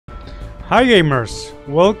Hi gamers,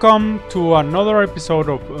 welcome to another episode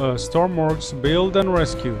of Stormworks Build and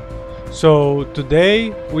Rescue. So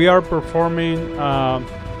today we are performing a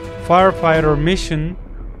firefighter mission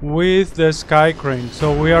with the Skycrane.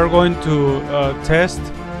 So we are going to test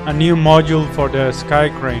a new module for the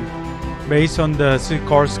Skycrane based on the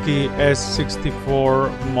Sikorsky S-64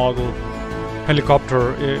 model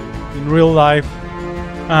helicopter in real life.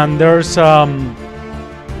 And there's a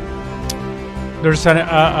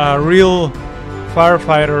real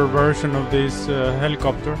firefighter version of this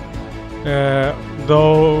helicopter,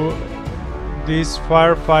 though this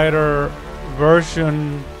firefighter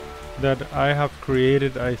version that I have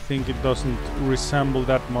created, I think it doesn't resemble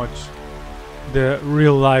that much the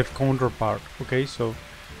real life counterpart. Okay, so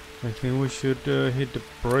I think we should hit the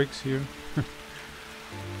brakes here.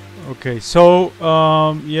 Okay, so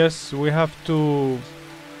yes, we have to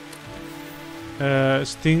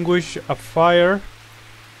extinguish a fire,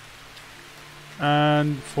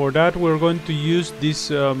 and for that we're going to use this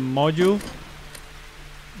module,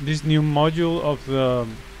 this new module of the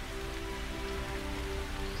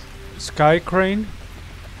Skycrane,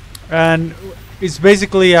 and it's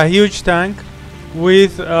basically a huge tank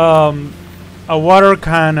with a water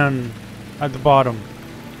cannon at the bottom.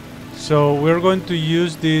 So we're going to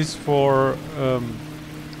use this for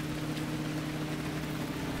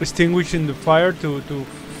extinguishing the fire, to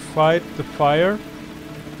fight the fire.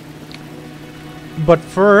 But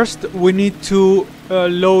first we need to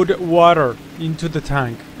load water into the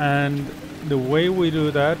tank, and the way we do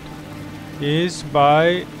that is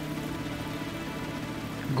by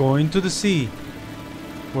going to the sea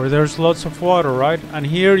where there's lots of water, right? And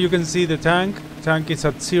here you can see the tank is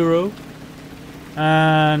at 0,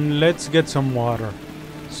 and let's get some water.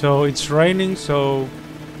 So it's raining, so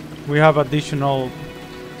we have additional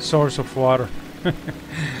source of water.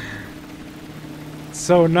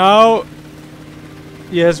 So now,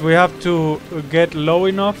 yes, we have to get low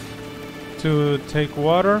enough to take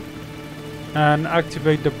water and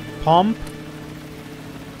activate the pump,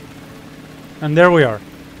 and there we are.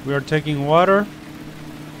 We are taking water,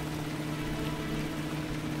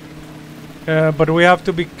 but we have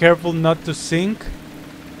to be careful not to sink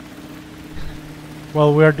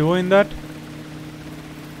while we are doing that.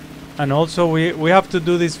 And also we have to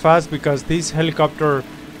do this fast because this helicopter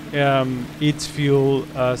eats fuel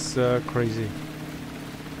as crazy.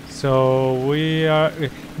 So we are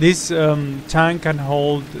this tank can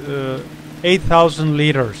hold 8,000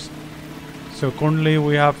 liters. So currently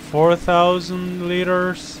we have 4,000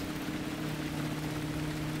 liters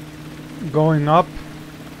going up.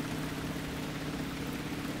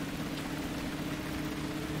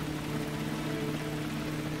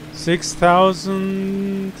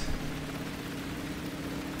 $6,000.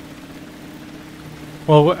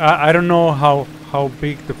 Well, I don't know how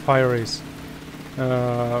big the fire is,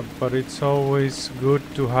 but it's always good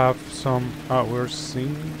to have some. We're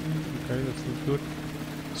seeing. Okay, that's not good.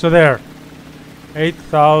 So there,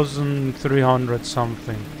 8,300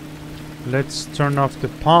 something. Let's turn off the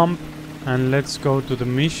pump and let's go to the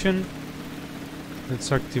mission.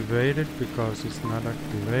 Let's activate it because it's not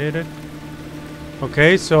activated.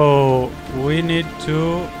 Okay, so we need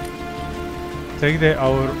to take the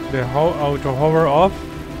auto hover off,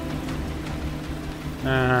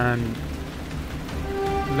 and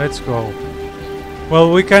let's go. Well,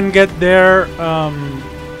 we can get there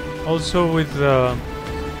also with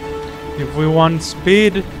if we want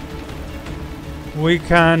speed, we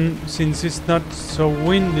can, since it's not so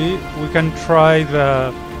windy, we can try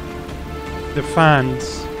the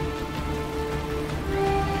fans.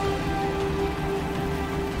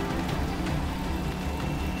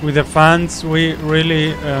 With the fans we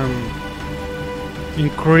really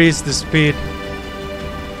increase the speed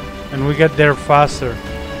and we get there faster.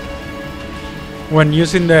 When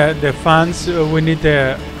using the fans, we need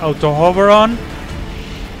the auto hover on,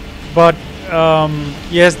 but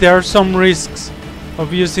yes, there are some risks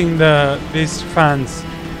of using these fans.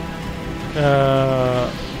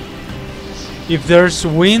 If there's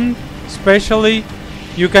wind especially,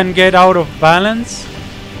 you can get out of balance,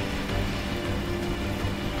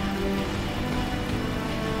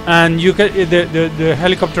 and you can the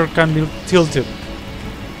helicopter can be tilted.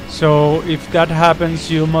 So if that happens,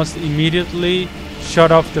 you must immediately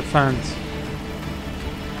shut off the fans.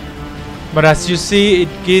 But as you see, it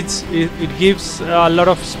gives a lot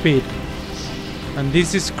of speed, and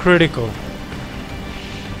this is critical.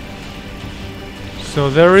 So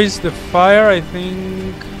there is the fire. I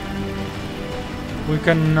think we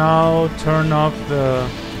can now turn off the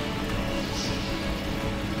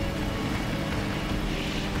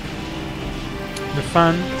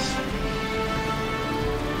fans.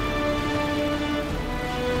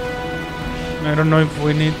 I don't know if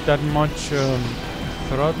we need that much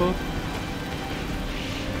throttle.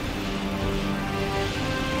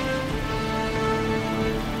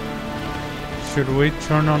 Should we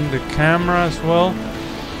turn on the camera as well?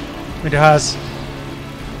 It has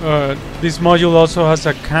this module also has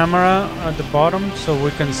a camera at the bottom, so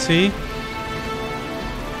we can see.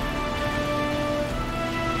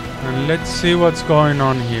 And let's see what's going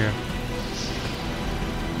on here.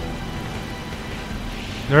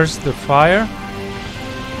 There's the fire.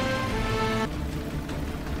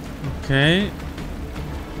 Okay.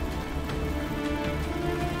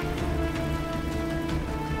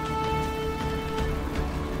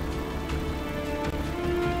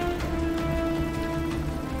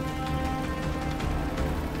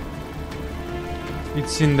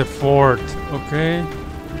 It's in the fort, okay.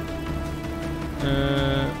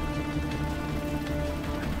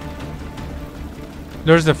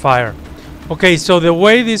 There's the fire. Okay, so the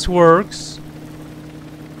way this works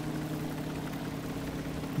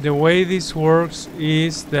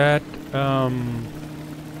is that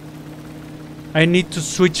I need to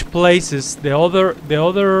switch places. The other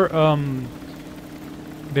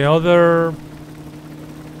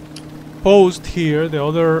post here, the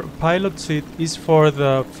other pilot seat, is for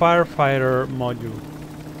the firefighter module.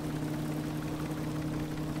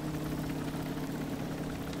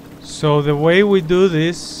 So the way we do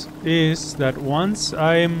this is that once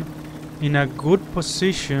I'm in a good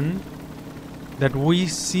position, that we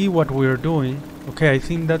see what we're doing. Okay, I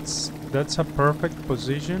think that's a perfect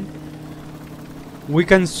position. We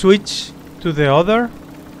can switch to the other,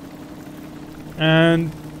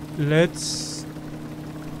 and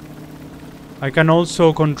I can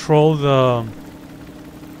also control the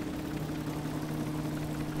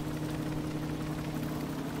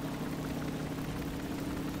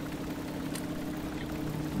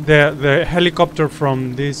helicopter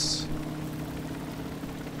from this.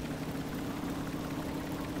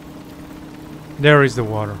 There is the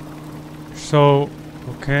water. So,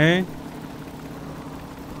 okay.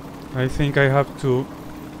 I think I have to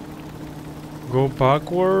go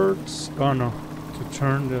backwards. Oh no, to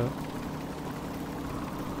turn the...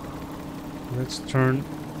 Let's turn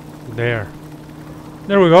there.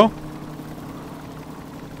 There we go.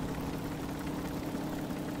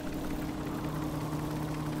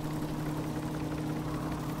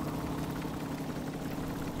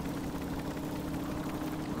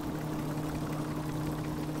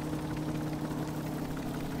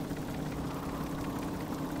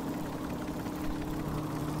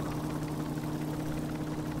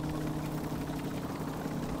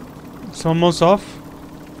 It's almost off.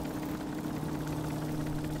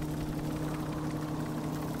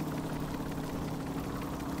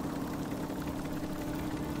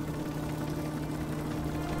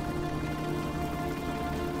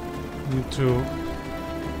 Need to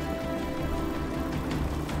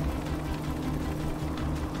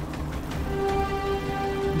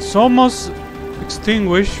it's almost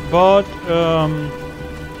extinguished, but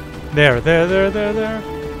there.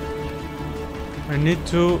 I need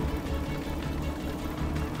to...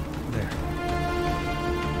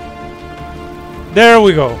 There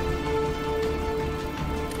we go.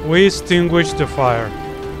 We extinguished the fire.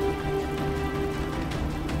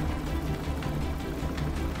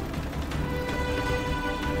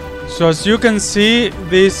 So as you can see,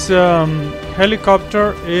 this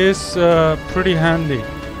helicopter is pretty handy.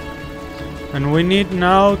 And we need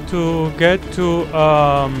now to get to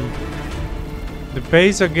the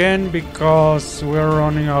base again because we're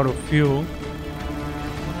running out of fuel.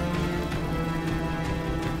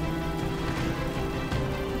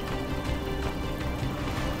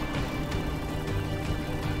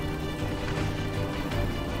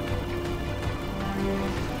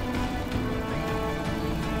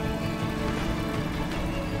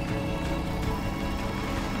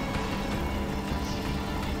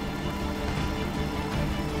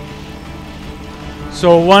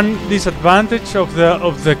 So one disadvantage of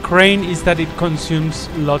the crane is that it consumes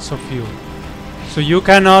lots of fuel. So you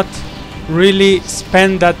cannot really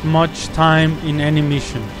spend that much time in any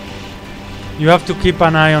mission. You have to keep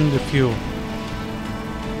an eye on the fuel.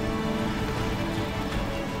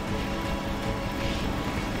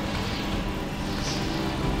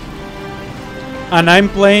 And I'm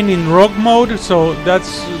playing in rogue mode, so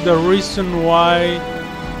that's the reason why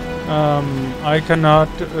I cannot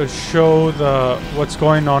show what's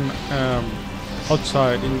going on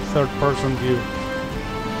outside in third-person view.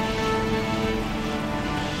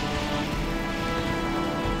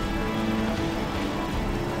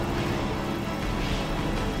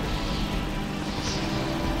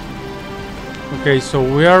 Okay, so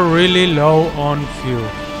we are really low on fuel.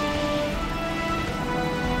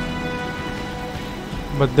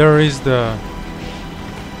 But there is the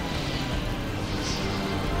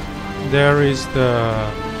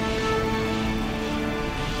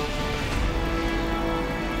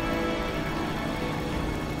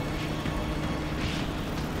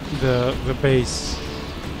the base.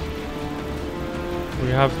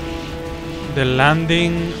 We have the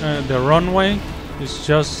landing, the runway is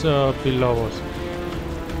just below us.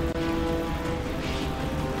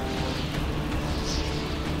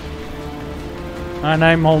 And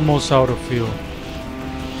I'm almost out of fuel.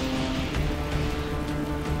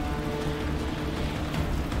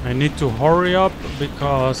 I need to hurry up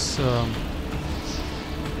because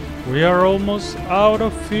we are almost out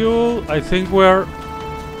of fuel. I think the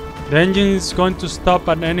engine is going to stop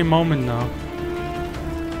at any moment now.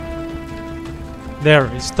 There,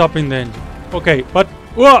 it's stopping the engine. Okay, but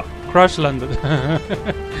whoa, crash landed.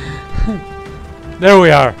 There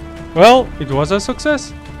we are. Well, it was a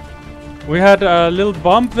success. We had a little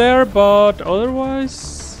bump there, but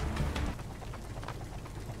otherwise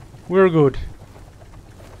we're good.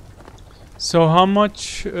 So how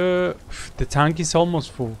much? The tank is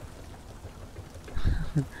almost full.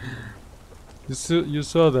 You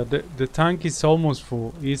saw that the tank is almost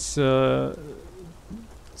full. It's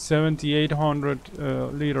 7,800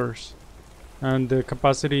 liters, and the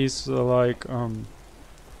capacity is like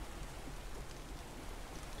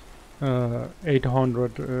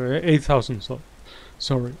 8,000.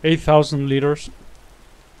 Sorry, 8,000 liters.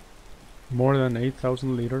 More than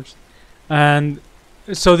 8,000 liters, and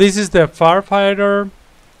so this is the firefighter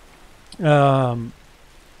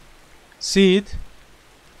seat,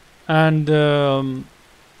 and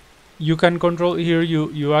you can control here.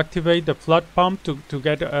 You activate the flood pump to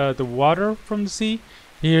get the water from the sea.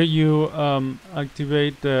 Here you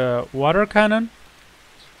activate the water cannon,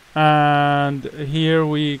 and here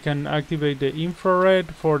we can activate the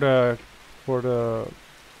infrared for the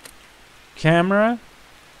camera,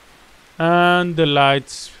 and the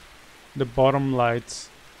lights, the bottom lights,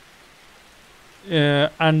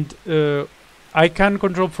 and I can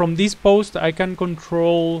control from this post. I can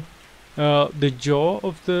control the jaw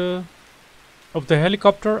of the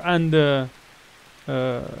helicopter and the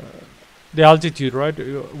altitude. Right,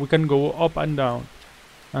 we can go up and down,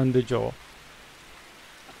 and the jaw.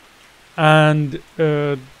 And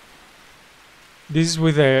this is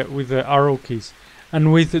with the arrow keys,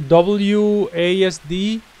 and with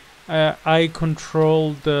WASD I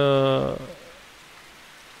control the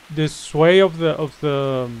sway of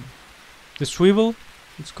the swivel.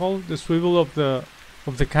 It's called the swivel of the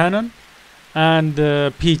cannon, and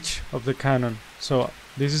the pitch of the cannon. So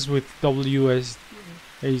this is with ASD,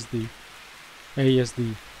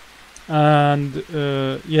 and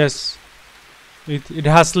yes, it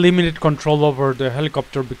has limited control over the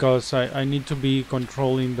helicopter because I need to be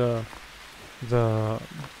controlling the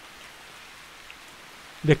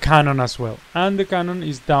cannon as well, and the cannon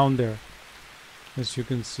is down there, as you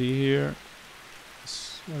can see here.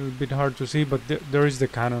 It's a little bit hard to see, but there is the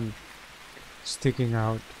cannon sticking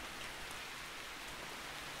out.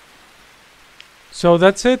 So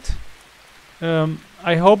that's it.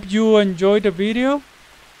 I hope you enjoyed the video.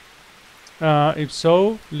 If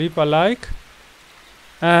so, leave a like,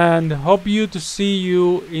 and hope to see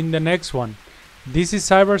you in the next one. This is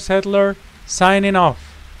Cyber Settler signing off.